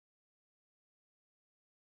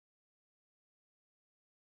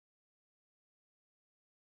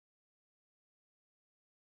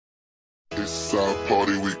It's our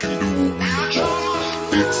party, we can do what we want.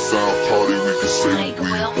 It's our party, we can say what we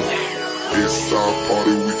want. It's our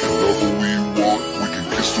party, we can love what we want. We can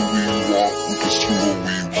kiss who we want, we can screw what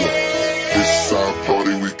we want. It's our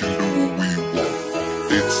party, we can do what we want.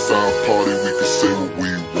 It's our party, we can say what we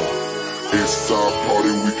want. It's our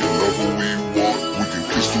party, we can love what we want. We can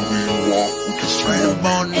kiss who we want, we can screw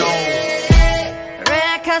what we want.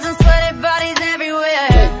 Red cousins, sweaty bodies everywhere.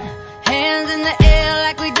 Hands in the air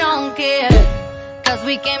like we don't care. Cause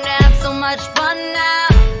we came to have so much fun now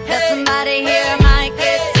that somebody here might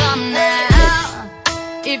get some now.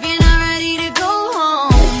 If you're not ready to go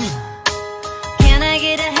home, can I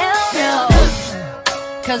get a hell no?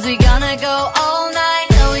 Cause we gonna go all night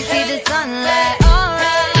till we see the sunlight.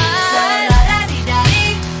 Alright. So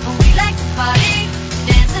la-da-dee-da-dee, we like to party,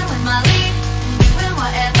 dancing with Miley, doing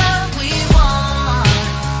whatever we want.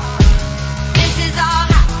 This is our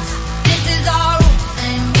house, this is our rules,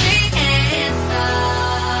 and we can't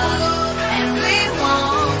stop, and we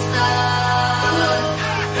won't stop.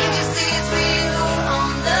 Can't you see it's we who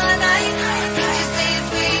own the night? Can't you see it's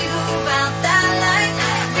we who found that light?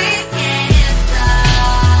 We can't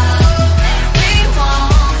stop, and we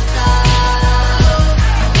won't stop.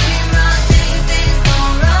 We run things, things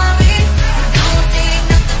don't run me. We don't take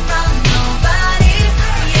nothing from nobody.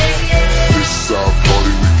 Yeah, yeah. It's our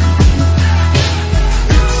party, we can do what we want.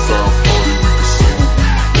 It's our party, we can say what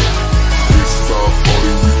we want. It's our party,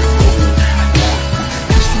 we can love what we want. We can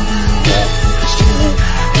kiss who we want, we can screw what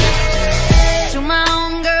we want. To my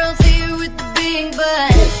homegirls here with the big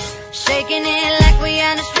butt, shaking it like we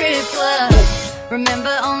at a strip club.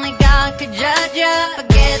 Remember, only God could judge ya.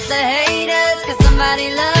 Forget the haters, cause somebody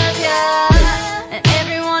loves ya. And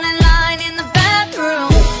everyone in line in the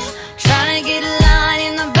bathroom, trying to get a line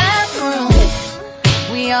in the bathroom.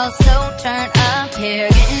 We all so turned up here,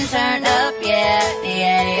 getting turned up, yeah,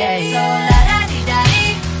 yeah, yeah, yeah. So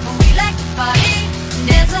la-da-dee-da-dee, we like to party,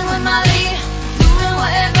 dancing with Miley, doing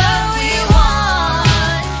whatever we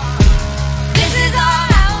want. This is our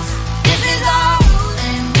house, this is our rules,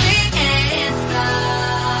 and we can't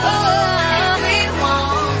stop, and we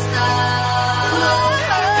won't stop.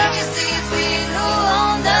 Can't you see it's we who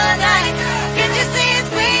own the night? Can't you see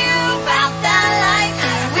it's we who found that light?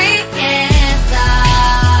 We can't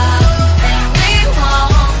stop, and we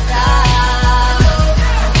won't stop.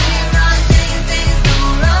 We run things, things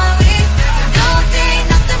don't run me. We don't take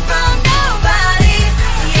nothing from nobody.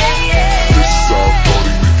 Yeah, yeah. It's our party,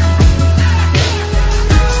 we can do what we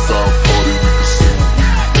want. It's our party, we can say what we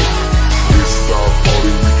want. It's our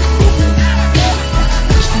party, we can love what we want. We can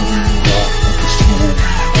kiss who we want, we can screw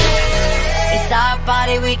what we want. It's our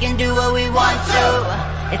party, we can do what we want to.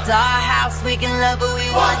 It's our house, we can love who we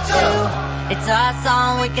want to. It's our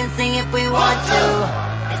song, we can sing if we want to.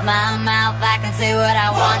 It's my mouth, I can say what I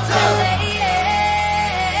want to. Yeah, yeah,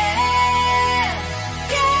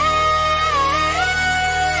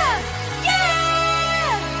 yeah, yeah.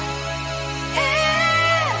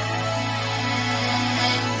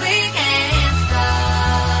 And we can't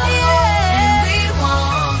stop, and we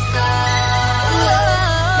won't stop.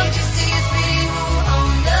 Can't you see it's we who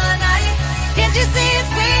own the night? Can't you see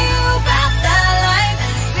it's we who found that light?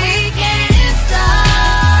 We can't stop,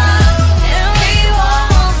 and we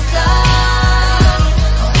won't stop.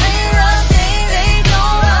 We run things, they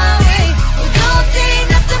don't run me. We don't take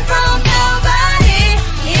nothing from nobody.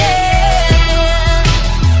 Yeah,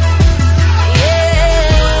 yeah.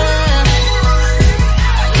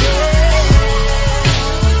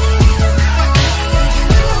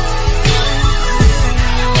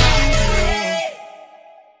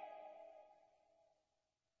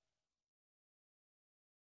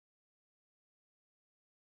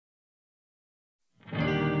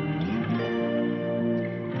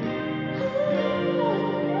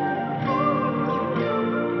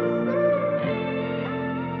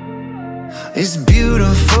 It's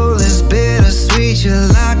beautiful, it's bittersweet. You're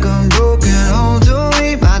like a broken home to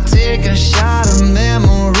me. I take a shot of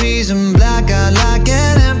memories and black out like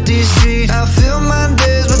an empty street. I fill my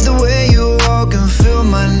days with the way you walk and fill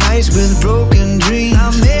my nights with broken dreams.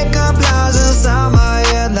 I make up lies inside my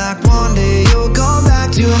head like one day you'll come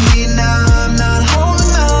back to me. Now I'm not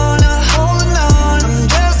holding on, not holding on. I'm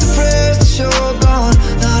just afraid that you're gone.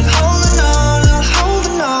 Not holding on, not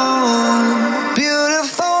holding on.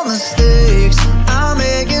 Beautiful mistakes I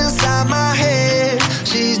make inside my head.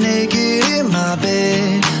 She's naked in my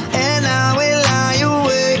bed, and I will lie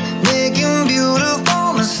awake, making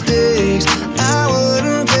beautiful mistakes. I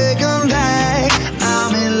wouldn't take them back.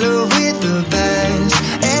 I'm in love with the past,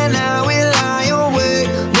 and I will lie awake,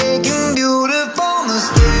 making beautiful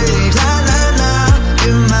mistakes. La la la,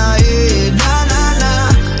 in my head, la la la,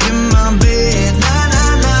 in my bed.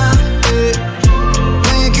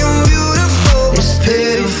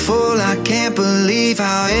 beautiful. I can't believe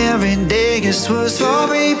how every day gets worse for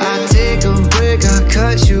me. I take a break, I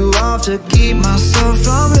cut you off to keep myself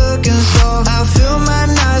from looking soft. I fill my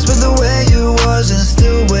nights with the way you was and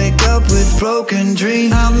still wake up with broken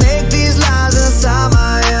dreams. I make these lies inside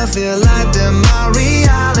my head feel like they're my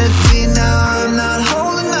reality. Now I'm not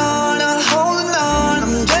holding on, not holding on.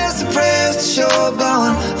 I'm just depressed that you're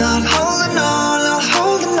gone. Not holding on, not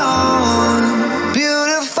holding on.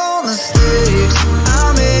 Beautiful mistakes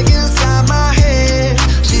I make inside my head.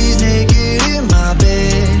 She's naked in my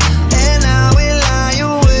bed, and now we lie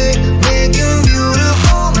awake, making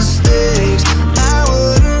beautiful mistakes. I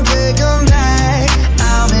wouldn't take them back.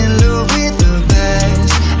 I'm in love with the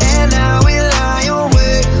past, and now we lie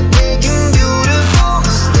awake, making beautiful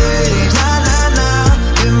mistakes. Na na na,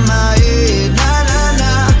 in my head. Na na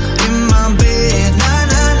na, in my bed. Na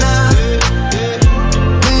na na,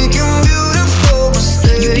 making beautiful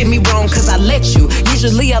mistakes. You did me wrong cause I let you.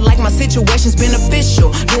 Usually I like my situations beneficial.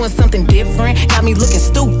 Doing something different got me looking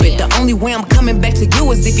stupid. The only way I'm coming back to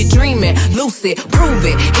you is if you're dreaming. Lucid, prove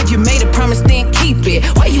it. If you made a promise, then keep it.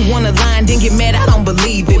 Why you wanna lie and then get mad? I don't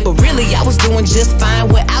believe it. But really I was doing just fine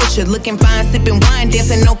without you. Looking fine, sipping wine,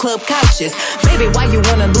 dancing on club couches. Baby, why you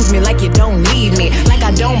wanna lose me like you don't need me? Like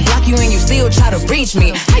I don't block you and you still try to reach me.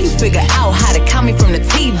 How you figure out how to call me from the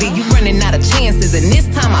TV? You running out of chances and this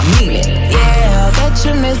time I mean it. Yeah, bet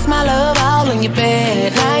you miss my love all in your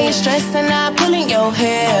bed. Now you're stressing out, pulling your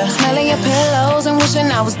hair, smelling your pillows and wishing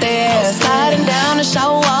I was there. Sliding down the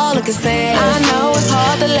shower wall, looking sad. I know it's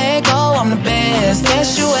hard to let go, I'm the best.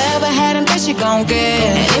 Best you ever had and best you gon' get.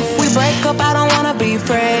 And if we break up, I don't wanna be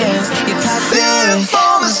friends. You're toxic.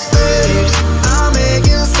 Beautiful mistakes I make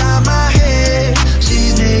inside my head.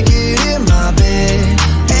 She's naked in my bed,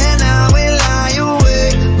 and now we lie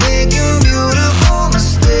awake, making beautiful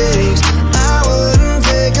mistakes. I wouldn't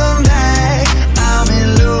take them back. I'm in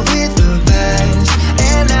love with the past,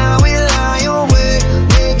 and now we lie awake,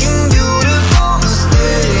 making beautiful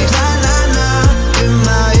mistakes. Na na na, in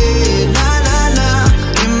my head. Na na na,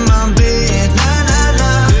 in my bed. Na na na,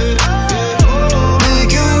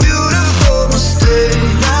 making beautiful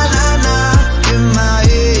mistakes. Na na na, in my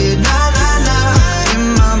head. Na na na, in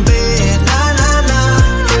my bed. Na na na,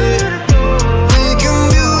 making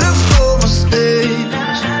beautiful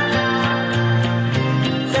mistakes.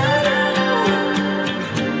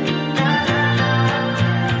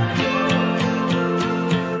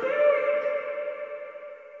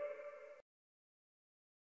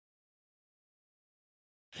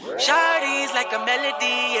 Shawty's like a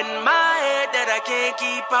melody in my head that I can't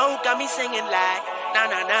keep out. Got me singing like na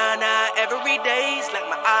na na na every day's like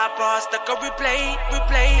my iPod stuck on replay,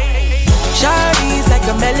 replay. Shawty's like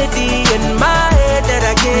a melody in my head that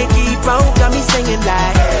I can't keep out. Got me singing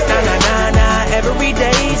like na na na na every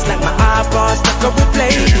day's like my iPod stuck on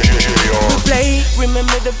replay, replay.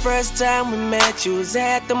 Remember the first time we met? You was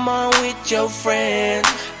at the mall with your friends.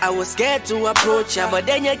 I was scared to approach ya, but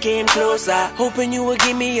then you came closer, hoping you would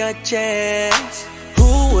give me a chance.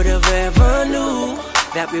 Who would have ever knew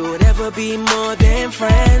that we would ever be more than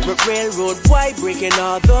friends? But railroad white breaking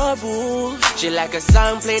all the rules. She like a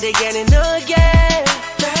song played again and again.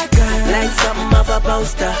 That girl, like something off a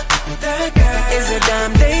poster. That girl is a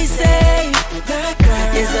dime they say. That girl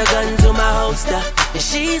is a gun to my holster, and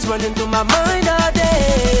she's running through my mind all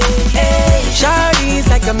day. Hey, Shawty's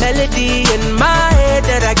like a melody in my head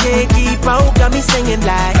that I can't keep out. Got me singing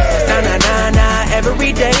like na na na na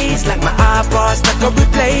every day's like my iPod stuck on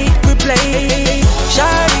replay, replay.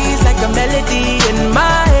 Shawty's like a melody in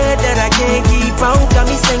my head that I can't keep out. Got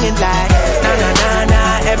me singing like na na na na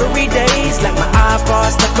every day's like my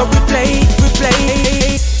iPod stuck on replay,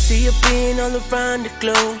 replay. See you being all around the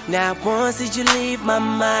globe. Now once did you leave my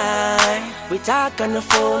mind? We talk on the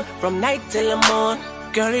phone from night till the morning.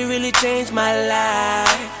 Girl, it really changed my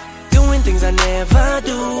life. Doing things I never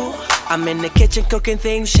do. I'm in the kitchen cooking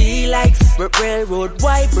things she likes. Railroad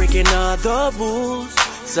white breaking all the rules.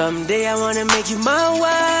 Someday I wanna make you my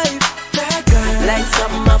wife. That girl, like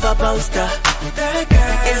something off a poster. That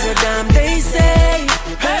girl is a dime they say.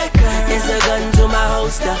 That girl is a gun to my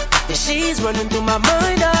holster, and she's running through my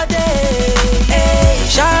mind all day. Hey,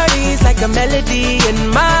 Shawty's like a melody in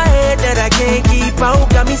my head that I can't keep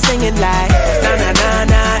out. Got me singing like na na na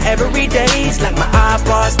na every day's like my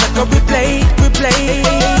iPod stuck on replay, replay.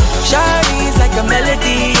 Shawty's like a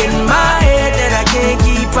melody in my head that I can't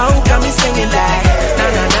keep out. Got me singing like na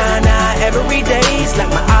na na na every day's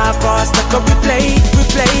like my iPod stuck on replay,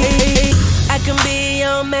 replay. I can be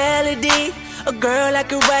your melody, a girl I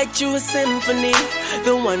could write you a symphony,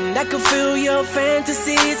 the one that could fill your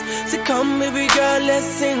fantasies. So come baby girl, let's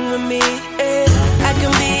sing with me. I I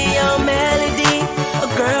can be your melody, a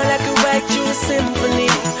girl that can write you a symphony,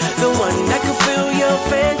 the one that can fill your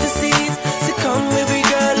fantasies. So come baby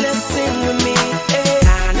girl, let's sing with me.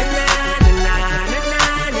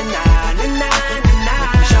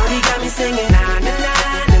 Shawty got me singing.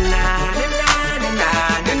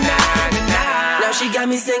 Now she got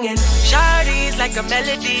me singing. Shawty's like a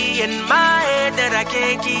melody in my head that I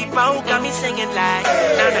can't keep out. Got me singing like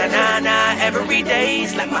na na na na every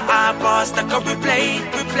day's like my iPod stuck on replay.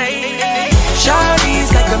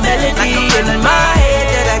 Shawty's like a melody in my head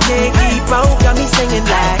that I can't keep out. Got me singing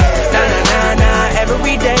like na na na na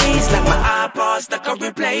every day's like my iPod stuck on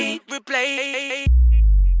replay.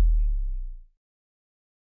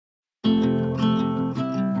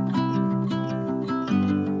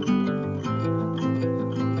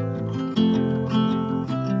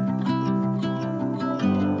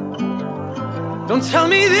 Don't tell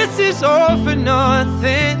me this is all for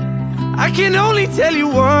nothing. I can only tell you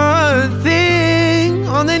one thing.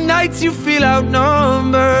 On the nights you feel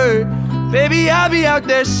outnumbered, baby, I'll be out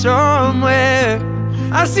there somewhere.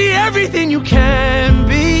 I see everything you can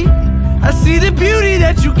be. I see the beauty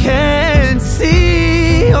that you can't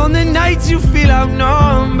see. On the nights you feel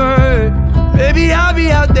outnumbered, baby, I'll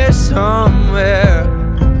be out there somewhere.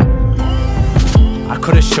 I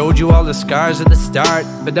could've showed you all the scars at the start,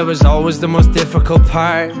 but that was always the most difficult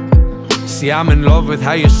part. See, I'm in love with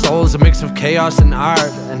how your soul's a mix of chaos and art,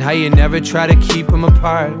 and how you never try to keep them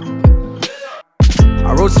apart.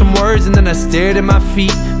 I wrote some words and then I stared at my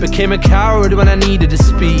feet, became a coward when I needed to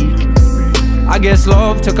speak. I guess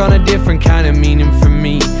love took on a different kind of meaning for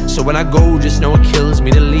me, so when I go, just know it kills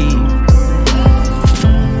me to leave.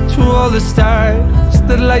 To all the stars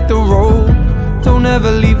that light the road, don't ever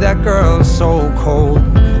leave that girl so cold.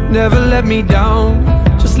 Never let me down,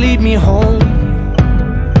 just lead me home.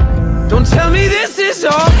 Don't tell me this is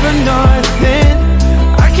all for nothing.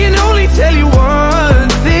 I can only tell you one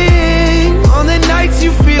thing. On the nights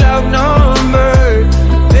you feel outnumbered,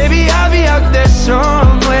 baby, I'll be out there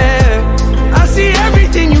somewhere. I see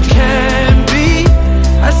everything you can be.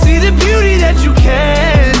 I see the beauty that you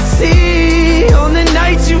can't see. On the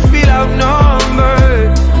nights you feel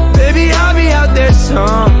outnumbered, baby, I'll be out there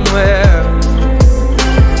somewhere.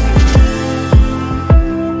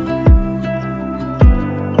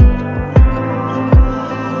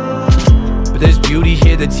 But there's beauty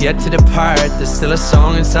here that's yet to depart. There's still a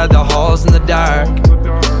song inside the halls in the dark.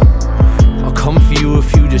 I'll come for you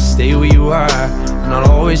if you just stay where you are, and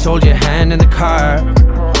I'll always hold your hand in the car.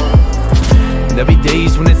 There'll be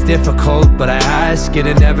days when it's difficult, but I ask you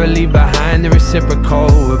to never leave behind the reciprocal.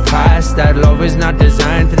 We're past that, love is not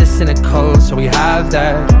designed for the cynical, so we have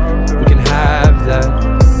that, we can have that.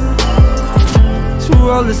 To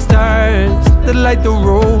all the stars that light the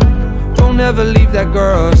road, don't ever leave that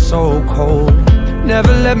girl so cold.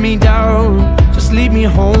 Never let me down, just lead me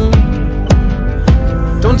home.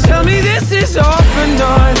 Don't tell me this is all for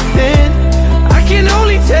nothing. I can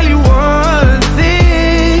only tell you one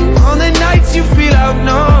thing. On the nights you feel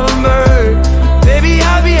outnumbered, baby,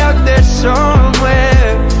 I'll be out there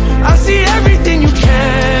somewhere. I see everything you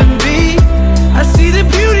can be. I see the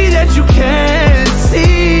beauty that you can't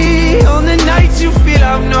see. On the nights you feel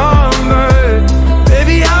outnumbered,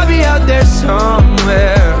 baby, I'll be out there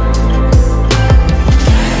somewhere.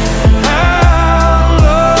 How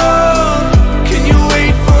long can you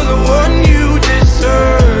wait for the one you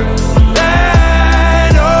deserve?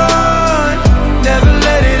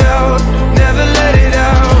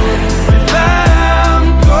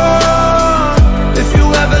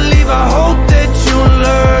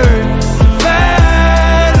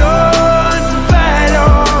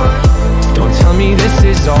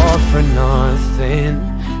 All for nothing.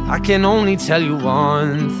 I can only tell you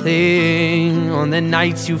one thing. On the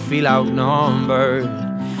nights you feel outnumbered,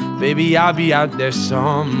 baby, I'll be out there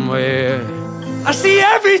somewhere. I see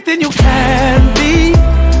everything you can be.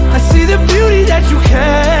 I see the beauty that you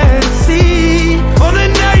can't see. On the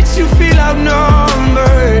nights you feel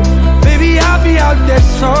outnumbered, baby, I'll be out there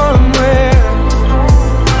somewhere.